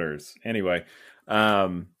 Corona Motors. Anyway,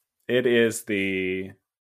 it is the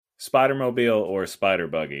Spider-Mobile or Spider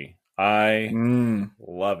Buggy. I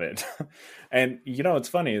love it. And what's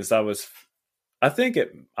funny is I think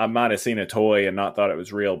I might have seen a toy and not thought it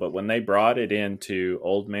was real, but when they brought it into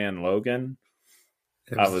Old Man Logan,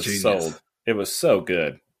 I was genius. Sold. It was so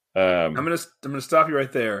good. I'm gonna stop you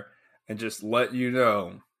right there and just let you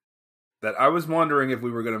know that I was wondering if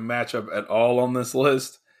we were going to match up at all on this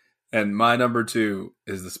list, and my number 2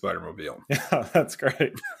 is the Spider-Mobile. Yeah, that's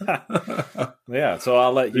great. Yeah, so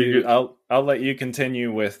I'll let you. I'll let you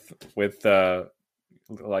continue with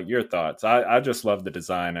like your thoughts. I just love the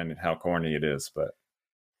design and how corny it is, but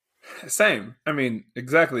same. I mean,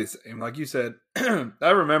 exactly the same. Like you said,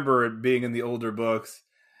 I remember it being in the older books,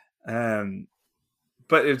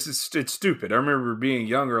 but it's stupid. I remember being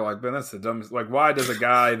younger, like, man, that's the dumbest. Like, why does a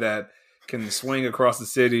guy that can swing across the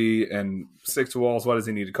city and stick to walls, why does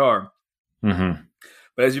he need a car? Mm-hmm.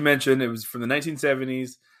 But as you mentioned, it was from the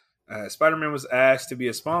 1970s. Spider-Man was asked to be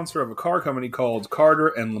a sponsor of a car company called Carter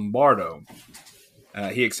and Lombardo.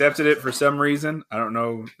 He accepted it for some reason. I don't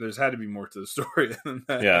know. There's had to be more to the story than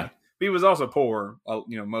that. Yeah. But he was also poor,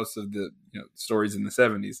 most of the stories in the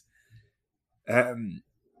 70s.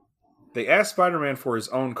 They asked Spider-Man for his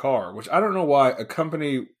own car, which I don't know why a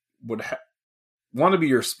company would want to be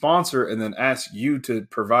your sponsor and then ask you to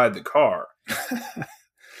provide the car.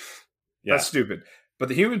 That's stupid. But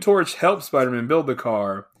the Human Torch helped Spider-Man build the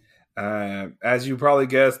car. As you probably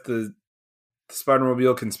guessed, the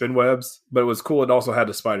Spider-Mobile can spin webs, but it was cool. It also had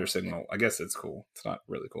a spider signal. I guess it's cool. It's not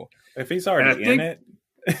really cool. If he's already in it,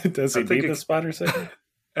 does he need the spider signal?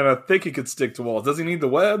 And I think he could stick to walls. Does he need the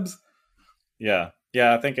webs? Yeah.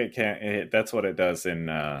 Yeah, I think it can. That's what it does in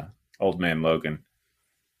Old Man Logan.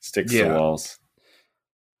 Sticks to walls.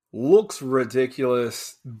 Looks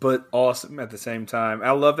ridiculous, but awesome at the same time.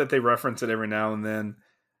 I love that they reference it every now and then.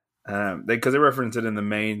 Because they reference it in the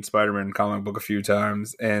main Spider-Man comic book a few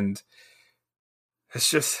times, and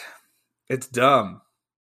it's dumb.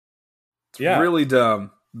 It's really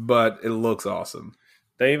dumb, but it looks awesome.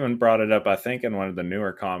 They even brought it up, I think, in one of the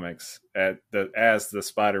newer comics as the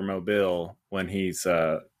Spider-Mobile when he's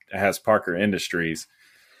has Parker Industries.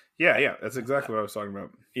 Yeah, that's exactly what I was talking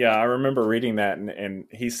about. Yeah, I remember reading that, and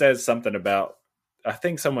he says something about, I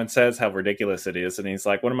think someone says how ridiculous it is, and he's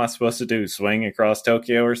like, what am I supposed to do, swing across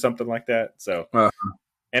Tokyo or something like that? So,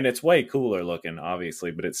 and it's way cooler looking,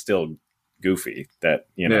 obviously, but it's still goofy that,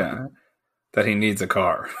 that he needs a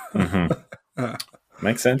car. Mm-hmm.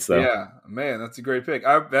 Makes sense, though. Yeah, man, that's a great pick.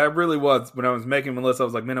 I really was. When I was making my list, I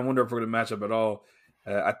was like, man, I wonder if we're going to match up at all.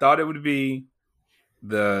 I thought it would be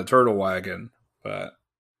the Turtle Wagon,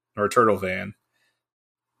 or Turtle Van,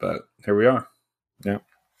 but here we are. Yeah.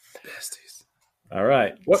 Besties. All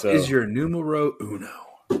right. What is your numero uno?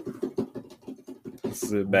 This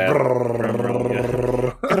is a bad.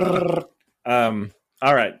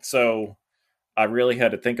 All right. So I really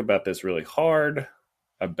had to think about this really hard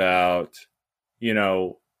about,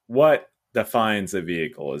 what defines a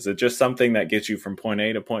vehicle? Is it just something that gets you from point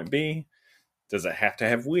A to point B? Does it have to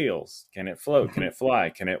have wheels? Can it float? Can it fly?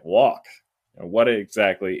 Can it walk? What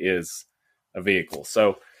exactly is a vehicle?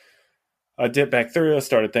 So I dipped back through. I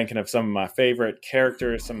started thinking of some of my favorite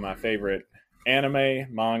characters, some of my favorite anime,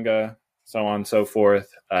 manga, so on and so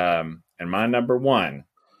forth. And my number 1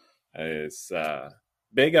 is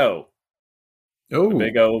Big O. Oh,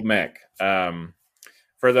 Big O mech.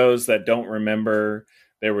 For those that don't remember,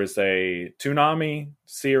 there was a Toonami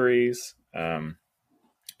series,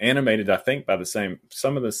 animated, I think, by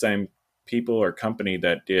some of the same people or company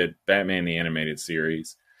that did Batman the Animated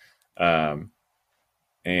Series. And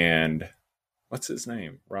what's his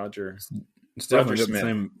name? Roger. It's definitely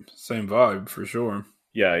the same vibe for sure.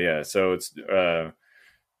 Yeah. So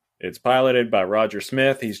it's piloted by Roger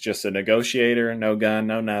Smith. He's just a negotiator, no gun,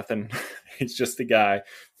 no nothing. He's just a guy,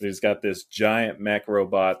 but he's got this giant mech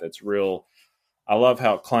robot that's real. I love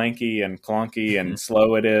how clanky and clunky and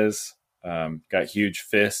slow it is. Got huge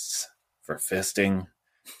fists for fisting.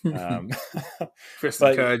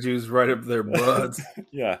 Fisting kaijus right up their butts.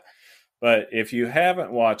 Yeah. But if you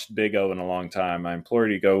haven't watched Big O in a long time, I implore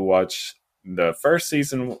you to go watch the first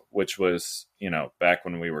season, which was, back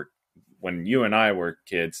when you and I were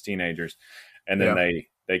kids, teenagers. And then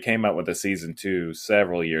they came out with a season 2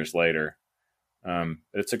 several years later.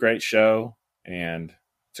 It's a great show, and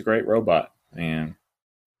it's a great robot. And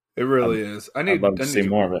it really is. I'd love to see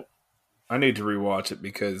more of it. I need to rewatch it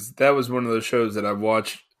because that was one of those shows that I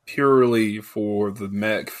watched purely for the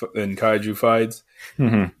mech and kaiju fights,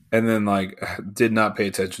 and then did not pay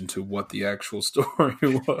attention to what the actual story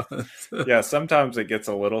was. Yeah, sometimes it gets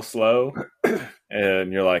a little slow,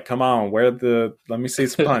 and you're like, "Come on, let me see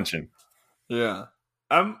some punching." Yeah,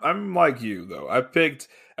 I'm like you though.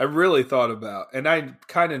 I really thought about, and I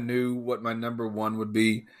kind of knew what my number one would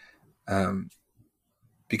be.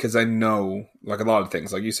 Because I know, a lot of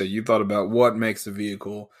things, like you said, you thought about what makes a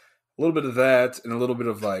vehicle, a little bit of that, and a little bit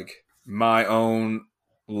of my own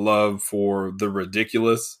love for the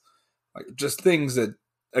ridiculous, just things that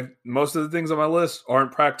most of the things on my list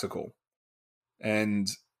aren't practical, and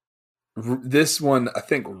this one I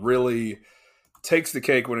think really takes the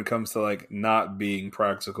cake when it comes to not being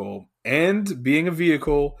practical and being a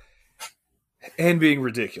vehicle and being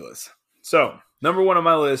ridiculous. So. Number 1 on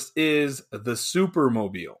my list is the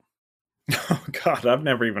Supermobile. Oh, God, I've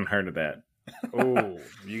never even heard of that. Oh,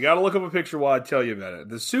 you got to look up a picture while I tell you about it.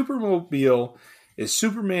 The Supermobile is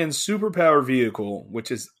Superman's superpower vehicle, which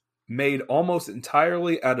is made almost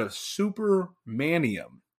entirely out of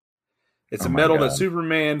supermanium. It's a metal that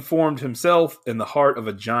Superman formed himself in the heart of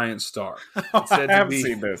a giant star. I have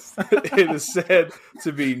seen this. It is said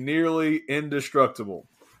to be nearly indestructible.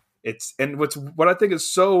 What I think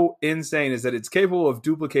is so insane is that it's capable of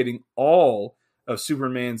duplicating all of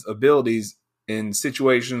Superman's abilities in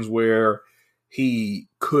situations where he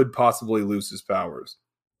could possibly lose his powers.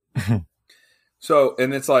 So,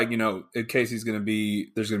 and it's in case there's going to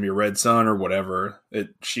be a red sun or whatever, it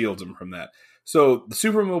shields him from that. So the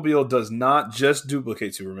Supermobile does not just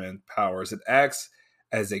duplicate Superman's powers; it acts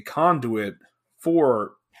as a conduit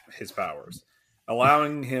for his powers,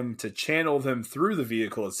 allowing him to channel them through the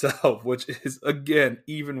vehicle itself, which is, again,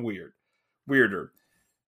 even weirder.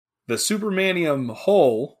 The supermanium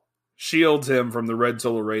hull shields him from the red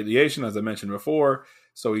solar radiation, as I mentioned before,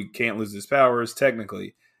 so he can't lose his powers,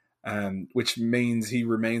 technically, which means he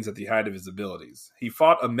remains at the height of his abilities. He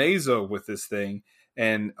fought Amazo with this thing,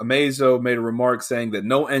 and Amazo made a remark saying that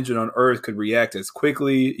no engine on Earth could react as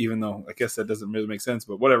quickly, even though I guess that doesn't really make sense,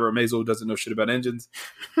 but whatever, Amazo doesn't know shit about engines.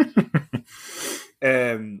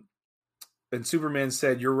 And Superman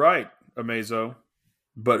said, "You're right, Amazo,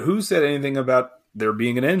 but who said anything about there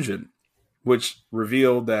being an engine?" Which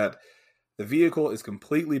revealed that the vehicle is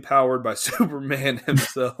completely powered by Superman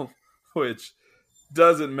himself, which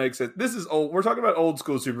doesn't make sense. This is old. We're talking about old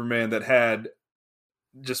school Superman that had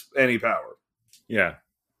just any power. Yeah.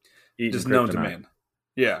 Just known to man.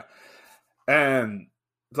 Yeah. And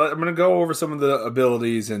I'm going to go over some of the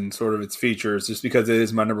abilities and sort of its features just because it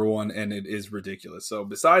is my number 1 and it is ridiculous. So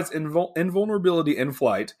besides invulnerability in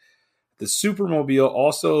flight, the Supermobile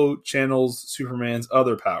also channels Superman's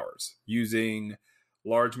other powers using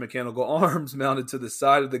large mechanical arms mounted to the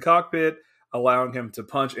side of the cockpit, allowing him to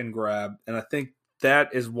punch and grab. And I think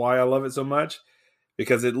that is why I love it so much,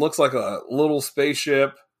 because it looks like a little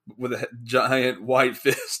spaceship with a giant white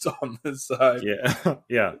fist on the side. Yeah.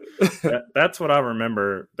 Yeah. That's what I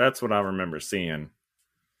remember. That's what I remember seeing.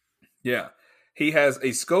 Yeah. He has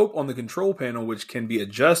a scope on the control panel which can be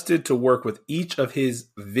adjusted to work with each of his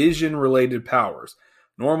vision-related powers.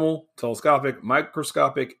 Normal, telescopic,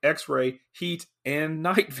 microscopic, X-ray, heat, and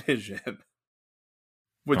night vision.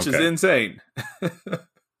 Which is insane.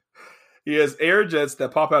 He has air jets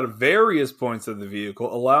that pop out of various points of the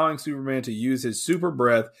vehicle, allowing Superman to use his super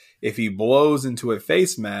breath if he blows into a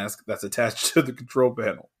face mask that's attached to the control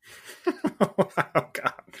panel. Oh,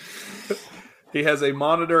 God. He has a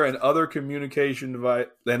monitor and other communication device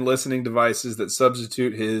and listening devices that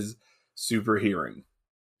substitute his super hearing.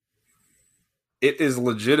 It is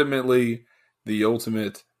legitimately the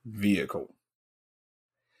ultimate vehicle.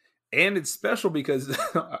 And it's special because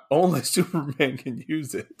only Superman can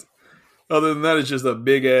use it. Other than that, it's just a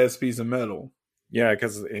big-ass piece of metal. Yeah,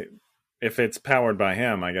 because if it's powered by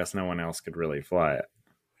him, I guess no one else could really fly it.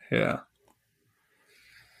 Yeah.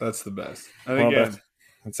 That's the best. And again,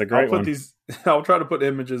 that's a great one. I'll try to put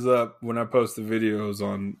images up when I post the videos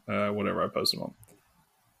on whatever I post them on.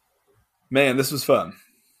 Man, this was fun.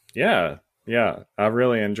 Yeah. Yeah. I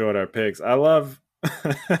really enjoyed our picks. I love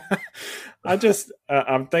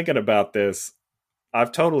I'm thinking about this.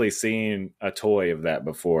 I've totally seen a toy of that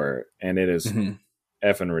before, and it is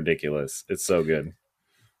effing ridiculous. It's so good.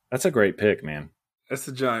 That's a great pick, man. That's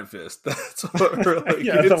the giant fist. That's what really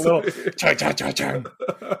yeah, gets little me. It's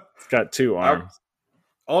got 2 arms.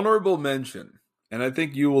 Honorable mention, and I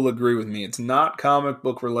think you will agree with me. It's not comic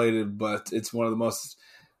book related, but it's one of the most,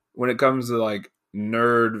 when it comes to like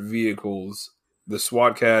nerd vehicles, the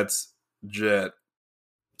SWAT Cats jet.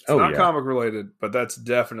 It's not comic related, but that's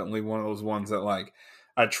definitely one of those ones that like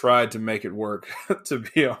I tried to make it work to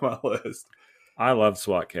be on my list. I love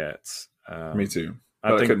SWAT Cats. Me too.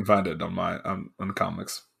 But I couldn't find it on on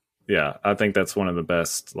comics. Yeah, I think that's one of the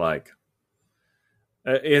best. Like,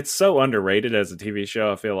 it's so underrated as a TV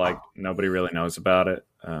show. I feel like nobody really knows about it.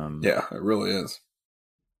 Yeah, it really is.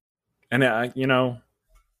 And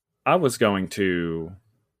I was going to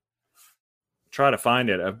try to find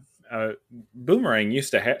it. Boomerang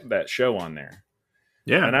used to have that show on there.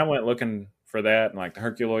 Yeah, and I went looking for that and like the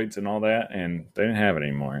Herculoids and all that, and they didn't have it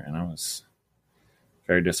anymore. And I was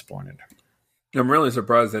very disappointed. I'm really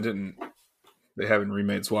surprised they haven't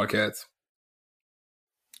remade SWAT Cats.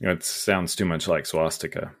 It sounds too much like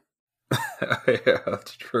Swastika. Yeah,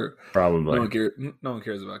 that's true. Probably. No one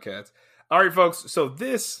cares about cats. All right, folks. So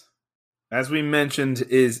this, as we mentioned,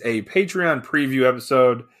 is a Patreon preview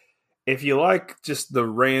episode. If you like just the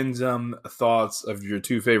random thoughts of your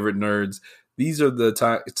 2 favorite nerds, these are the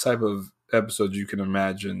type of episodes you can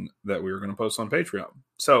imagine that we were going to post on Patreon.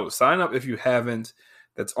 So sign up if you haven't.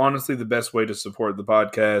 That's honestly the best way to support the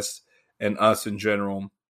podcast and us in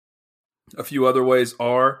general. A few other ways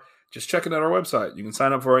are just checking out our website. You can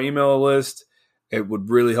sign up for our email list. It would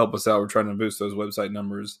really help us out. We're trying to boost those website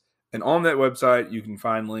numbers. And on that website, you can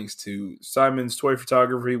find links to Simon's toy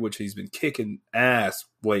photography, which he's been kicking ass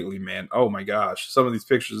lately, man. Oh my gosh. Some of these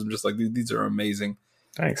pictures, I'm just like, these are amazing.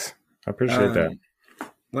 Thanks. I appreciate that.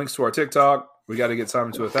 Links to our TikTok. We got to get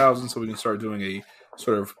Simon to 1,000 so we can start doing a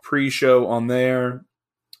sort of pre-show on there.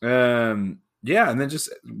 Yeah, and then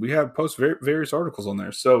we have post various articles on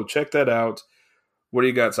there. So check that out. What do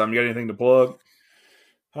you got, Simon? You got anything to plug?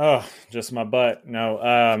 Oh, just my butt. No,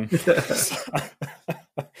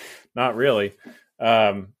 not really.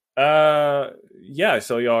 Yeah,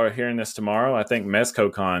 so y'all are hearing this tomorrow. I think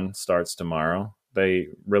MezcoCon starts tomorrow. They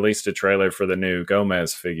released a trailer for the new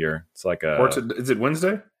Gomez figure. It's like is it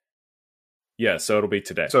Wednesday? Yeah, so it'll be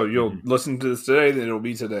today. So you'll listen to this today, then it'll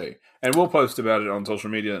be today. And we'll post about it on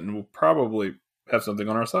social media, and we'll probably have something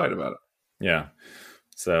on our site about it. Yeah.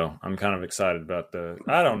 So I'm kind of excited about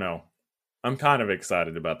I don't know. I'm kind of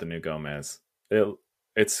excited about the new Gomez.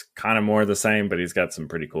 It's kind of more the same, but he's got some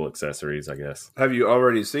pretty cool accessories, I guess. Have you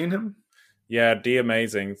already seen him? Yeah,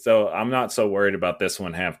 D-Amazing. So I'm not so worried about this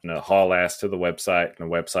one having to haul ass to the website and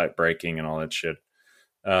the website breaking and all that shit.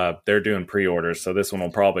 They're doing pre-orders, so this one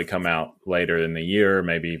will probably come out later in the year,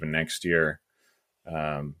 maybe even next year.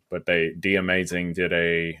 But D-Amazing did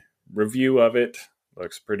a review of it.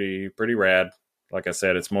 Looks pretty rad. Like I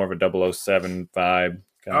said, it's more of a 007 vibe.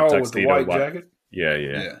 Kind of tuxedo, with the white jacket?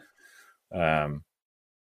 Yeah.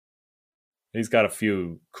 He's got a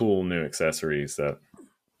few cool new accessories that,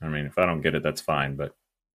 I mean, if I don't get it, that's fine, but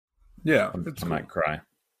yeah, I might cry.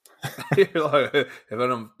 Like, if I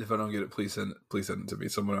don't get it, please send it to me,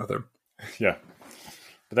 someone out there. Yeah,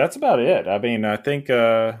 but that's about it. I mean, I think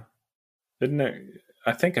a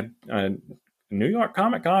New York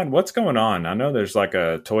Comic Con. What's going on? I know there's like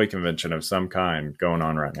a toy convention of some kind going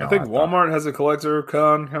on right now. I think Walmart has a collector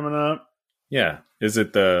con coming up. Yeah, is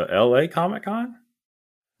it the LA Comic Con?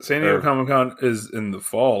 San Diego Comic Con is in the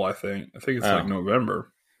fall. I think it's like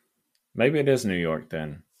November. Maybe it is New York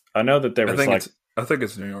then. I know that there was I think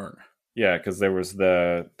it's New York. Yeah, because there was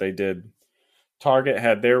Target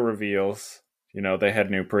had their reveals. You know, they had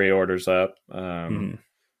new pre-orders up.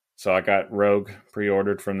 So I got Rogue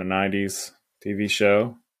pre-ordered from the 90s TV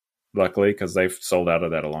show, luckily, because they've sold out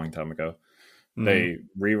of that a long time ago. Mm-hmm. They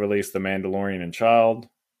re-released the Mandalorian and Child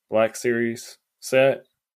Black Series set,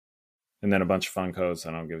 and then a bunch of Funkos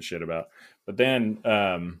I don't give a shit about. But then,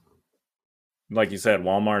 like you said,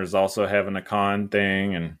 Walmart is also having a con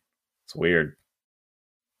thing, and it's weird.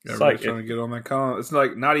 Everybody's trying to get on that con. It's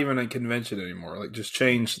like not even a convention anymore. Like, just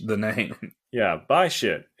change the name. Yeah, buy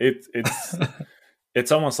shit. It's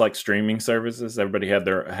it's almost like streaming services. Everybody have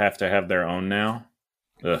to have their own now.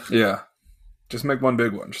 Ugh. Yeah, just make one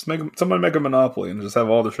big one. Just somebody make a monopoly and just have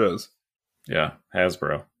all the shows. Yeah,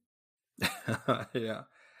 Hasbro. Yeah.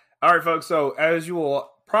 All right, folks. So as you will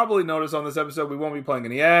probably notice on this episode, we won't be playing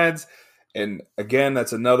any ads. And again,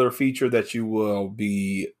 that's another feature that you will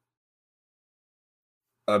be,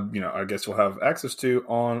 I guess you'll have access to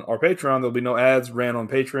on our Patreon. There'll be no ads ran on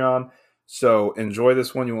Patreon. So enjoy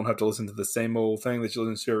this one. You won't have to listen to the same old thing that you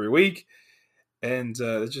listen to every week. And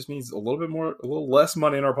it just means a little less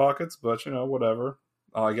money in our pockets, but whatever.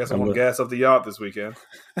 I guess I'm going to gas up the yacht this weekend.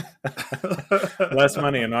 Less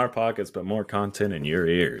money in our pockets, but more content in your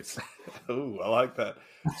ears. Ooh, I like that.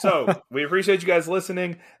 So we appreciate you guys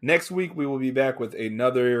listening. Next week, we will be back with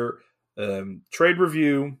another trade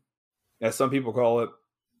review, as some people call it.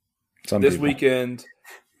 This weekend,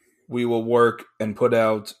 we will work and put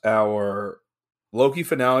out our Loki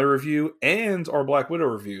finale review and our Black Widow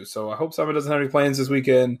review. So I hope Simon doesn't have any plans this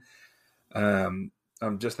weekend.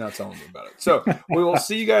 I'm just now telling you about it. So we will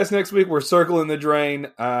see you guys next week. We're circling the drain.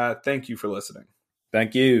 Thank you for listening.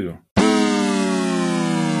 Thank you.